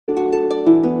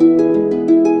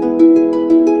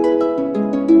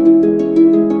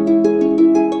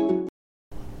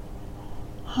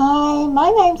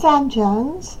name's Anne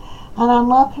Jones, and I'm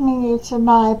welcoming you to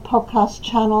my podcast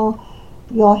channel,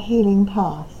 Your Healing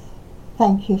Path.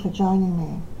 Thank you for joining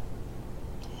me.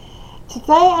 Today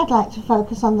I'd like to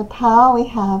focus on the power we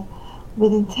have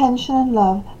with intention and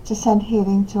love to send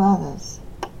healing to others.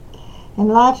 In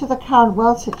light of the current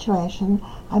world situation,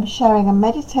 I'm sharing a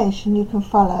meditation you can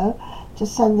follow to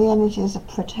send the energies of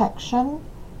protection,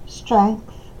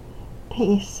 strength,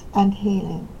 peace and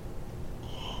healing.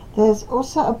 There's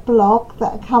also a blog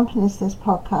that accompanies this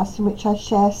podcast in which I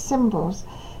share symbols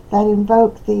that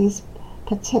invoke these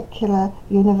particular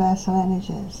universal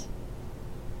energies.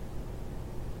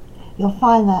 You'll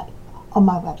find that on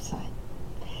my website.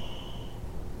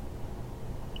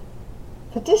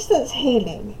 For distance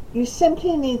healing, you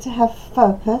simply need to have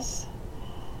focus,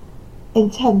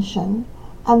 intention,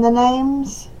 and the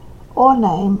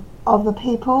name of the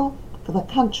people, for the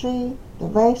country, the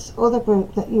race, or the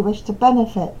group that you wish to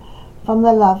benefit from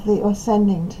the love that you're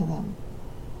sending to them.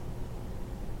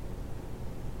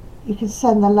 You can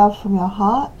send the love from your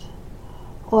heart,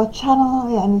 or channel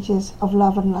the energies of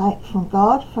love and light from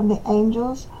God, from the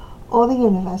angels, or the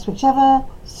universe, whichever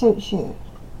suits you.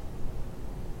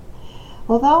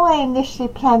 Although I initially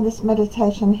planned this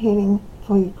meditation healing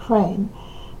for Ukraine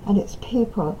and its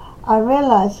people, I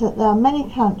realized that there are many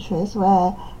countries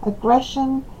where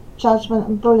aggression, judgment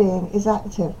and bullying is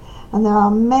active, and there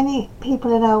are many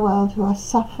people in our world who are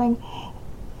suffering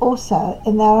also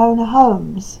in their own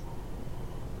homes.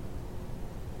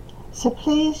 So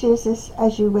please use this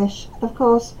as you wish. Of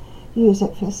course, use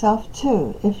it for yourself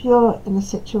too, if you're in a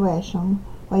situation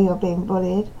where you're being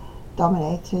bullied,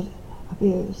 dominated,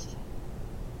 abused.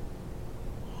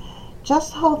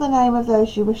 Just hold the name of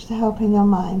those you wish to help in your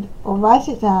mind, or write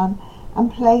it down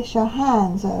and place your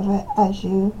hands over it as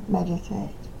you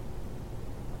meditate.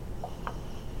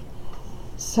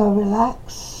 So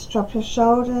relax, drop your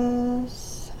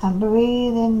shoulders and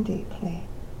breathe in deeply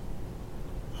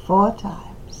 4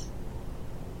 times.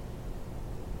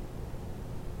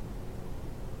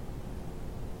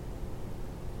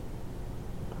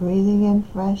 Breathing in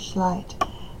fresh light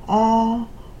air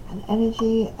and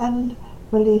energy and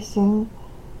releasing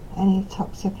any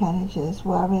toxic energies,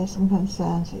 worries and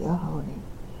concerns that you're holding.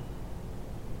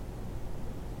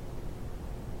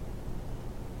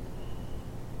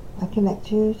 I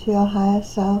connect you to your higher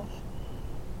self,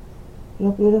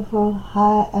 your beautiful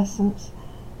higher essence,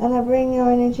 and I bring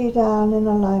your energy down in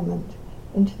alignment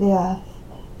into the earth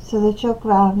so that you're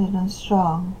grounded and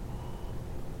strong.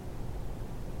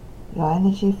 Your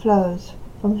energy flows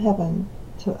from heaven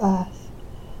to earth,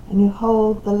 and you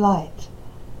hold the light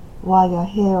while you're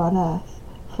here on earth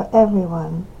for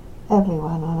everyone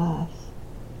on earth.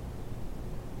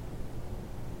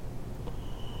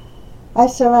 I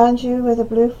surround you with a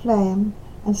blue flame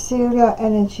and seal your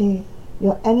energy.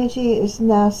 Your energy is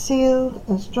now sealed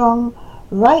and strong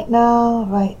right now,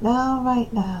 right now,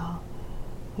 right now.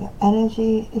 Your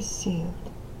energy is sealed.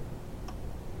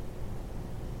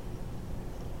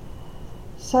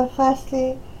 So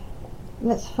firstly,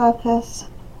 let's focus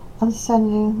on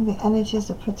sending the energies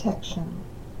of protection.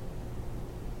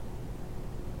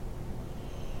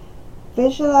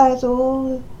 Visualize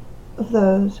all of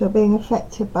those who are being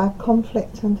affected by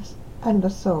conflict and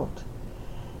assault.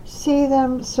 See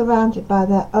them surrounded by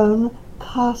their own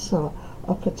castle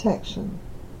of protection.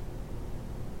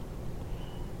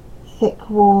 Thick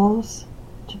walls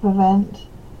to prevent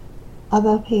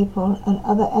other people and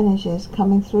other energies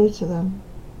coming through to them.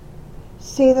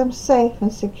 See them safe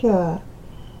and secure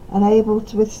and able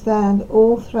to withstand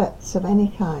all threats of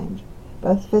any kind,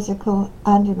 both physical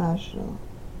and emotional.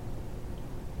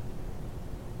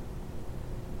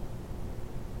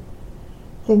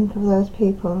 Think of those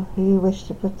people who you wish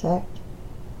to protect.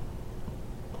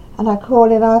 And I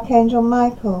call in Archangel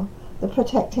Michael, the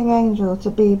protecting angel, to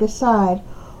be beside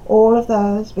all of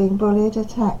those being bullied,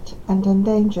 attacked and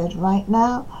endangered right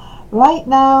now. Right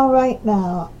now, right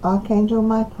now, Archangel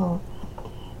Michael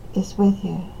is with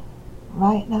you.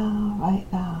 Right now, right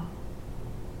now.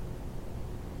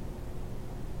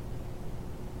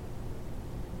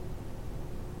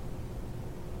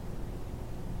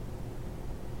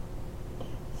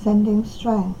 Sending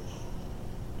strength.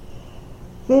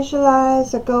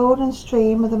 Visualize a golden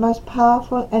stream of the most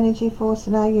powerful energy force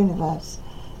in our universe,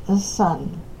 the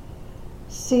sun.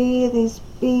 See these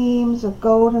beams of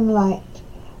golden light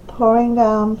pouring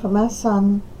down from our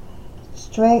sun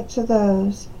straight to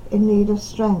those in need of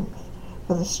strength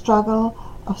for the struggle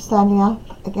of standing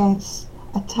up against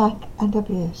attack and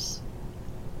abuse.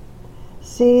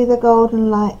 See the golden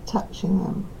light touching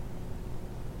them.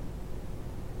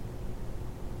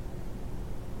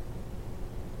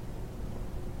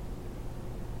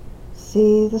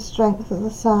 See the strength of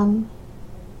the sun,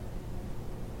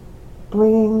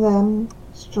 bringing them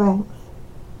strength,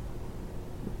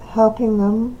 helping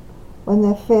them when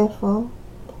they're fearful,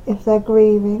 if they're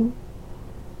grieving,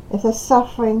 if they're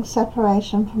suffering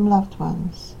separation from loved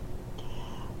ones.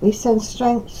 We send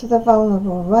strength to the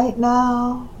vulnerable right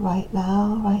now, right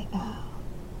now, right now,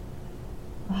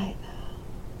 right now.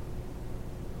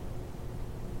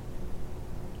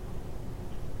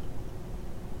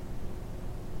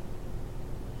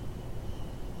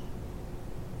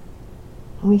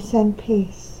 We send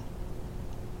peace.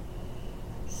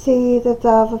 See the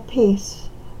dove of peace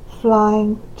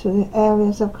flying to the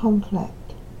areas of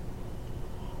conflict.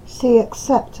 See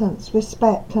acceptance,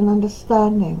 respect and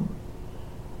understanding.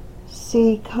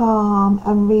 See calm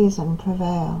and reason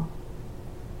prevail.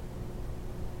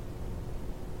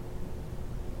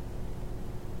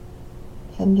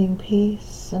 Sending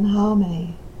peace and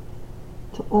harmony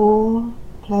to all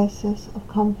places of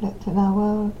conflict in our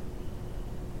world,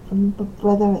 from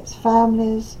whether it's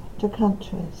families to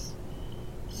countries.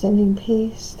 Sending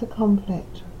peace to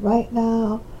conflict right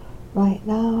now, right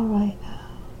now, right now.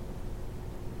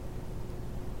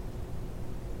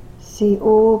 See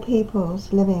all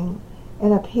peoples living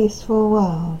in a peaceful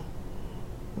world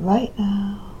right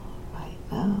now, right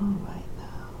now, right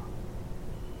now.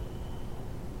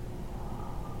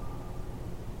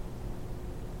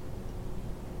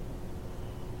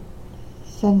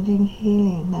 Sending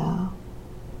healing now.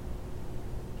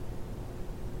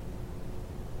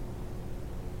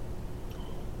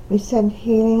 We send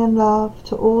healing and love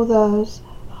to all those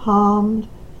harmed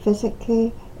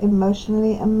physically,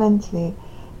 emotionally and mentally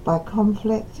by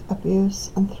conflict,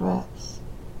 abuse and threats.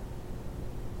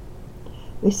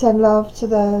 We send love to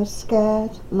those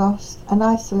scared, lost and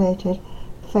isolated,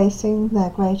 facing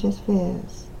their greatest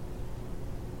fears.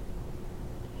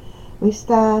 We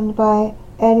stand by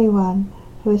anyone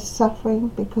who is suffering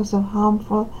because of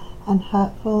harmful and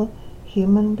hurtful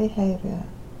human behavior.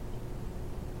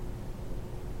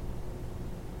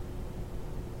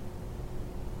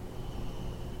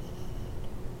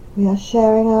 We are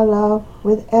sharing our love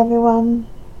with everyone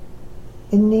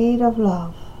in need of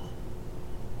love.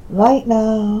 Right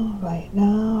now, right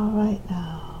now, right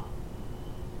now.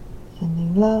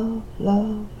 Sending love,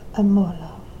 love and more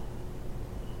love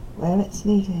where it's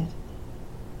needed,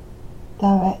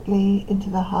 directly into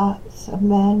the hearts of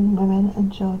men, women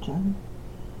and children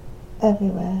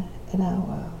everywhere in our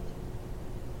world.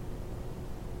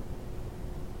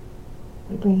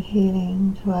 We bring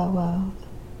healing to our world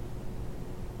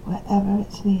wherever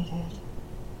it's needed.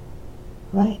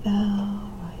 Right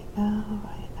now, right now,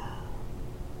 right now.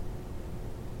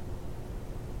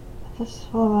 Just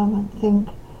for a moment think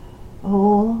of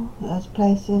all those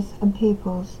places and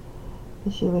peoples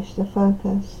that you wish to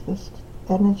focus the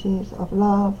energies of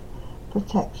love,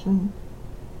 protection,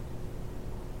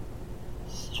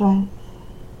 strength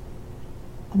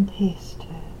and peace to.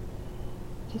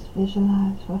 Just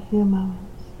visualize for a few moments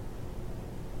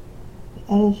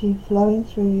the energy flowing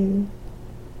through you,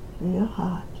 through your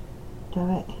heart,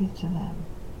 directly to them,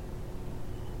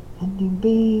 sending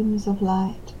beams of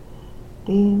light,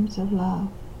 beams of love,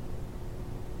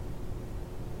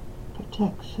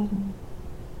 protection,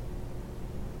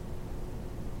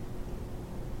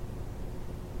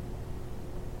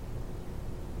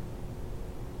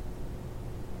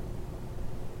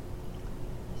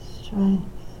 strength,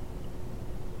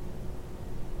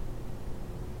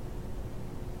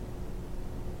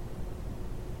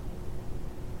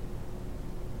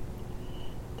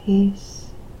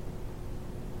 peace,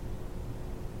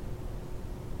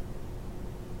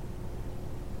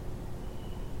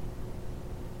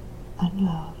 and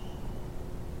love.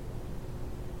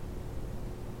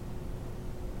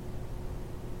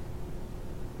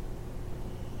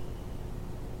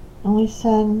 And we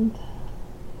send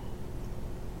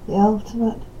the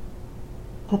ultimate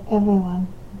that everyone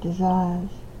desires,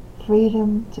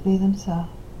 freedom to be themselves.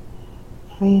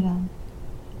 Freedom,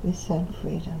 we send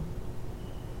freedom.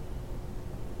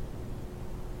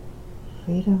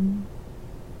 Freedom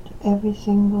to every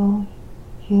single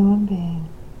human being,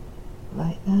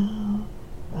 right now,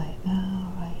 right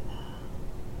now, right now.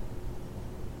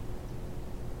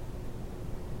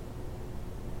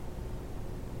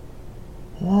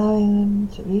 Allowing them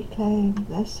to reclaim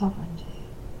their sovereignty,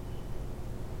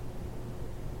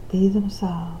 be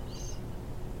themselves,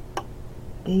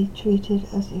 be treated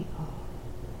as equal,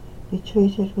 be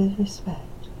treated with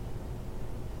respect,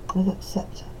 with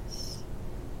acceptance,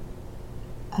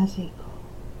 as equal.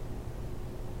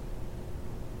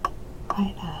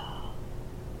 Right now,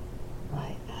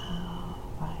 right now,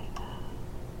 right now.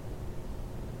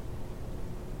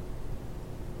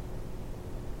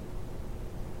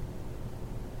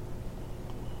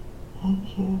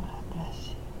 Thank you. I bless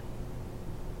you.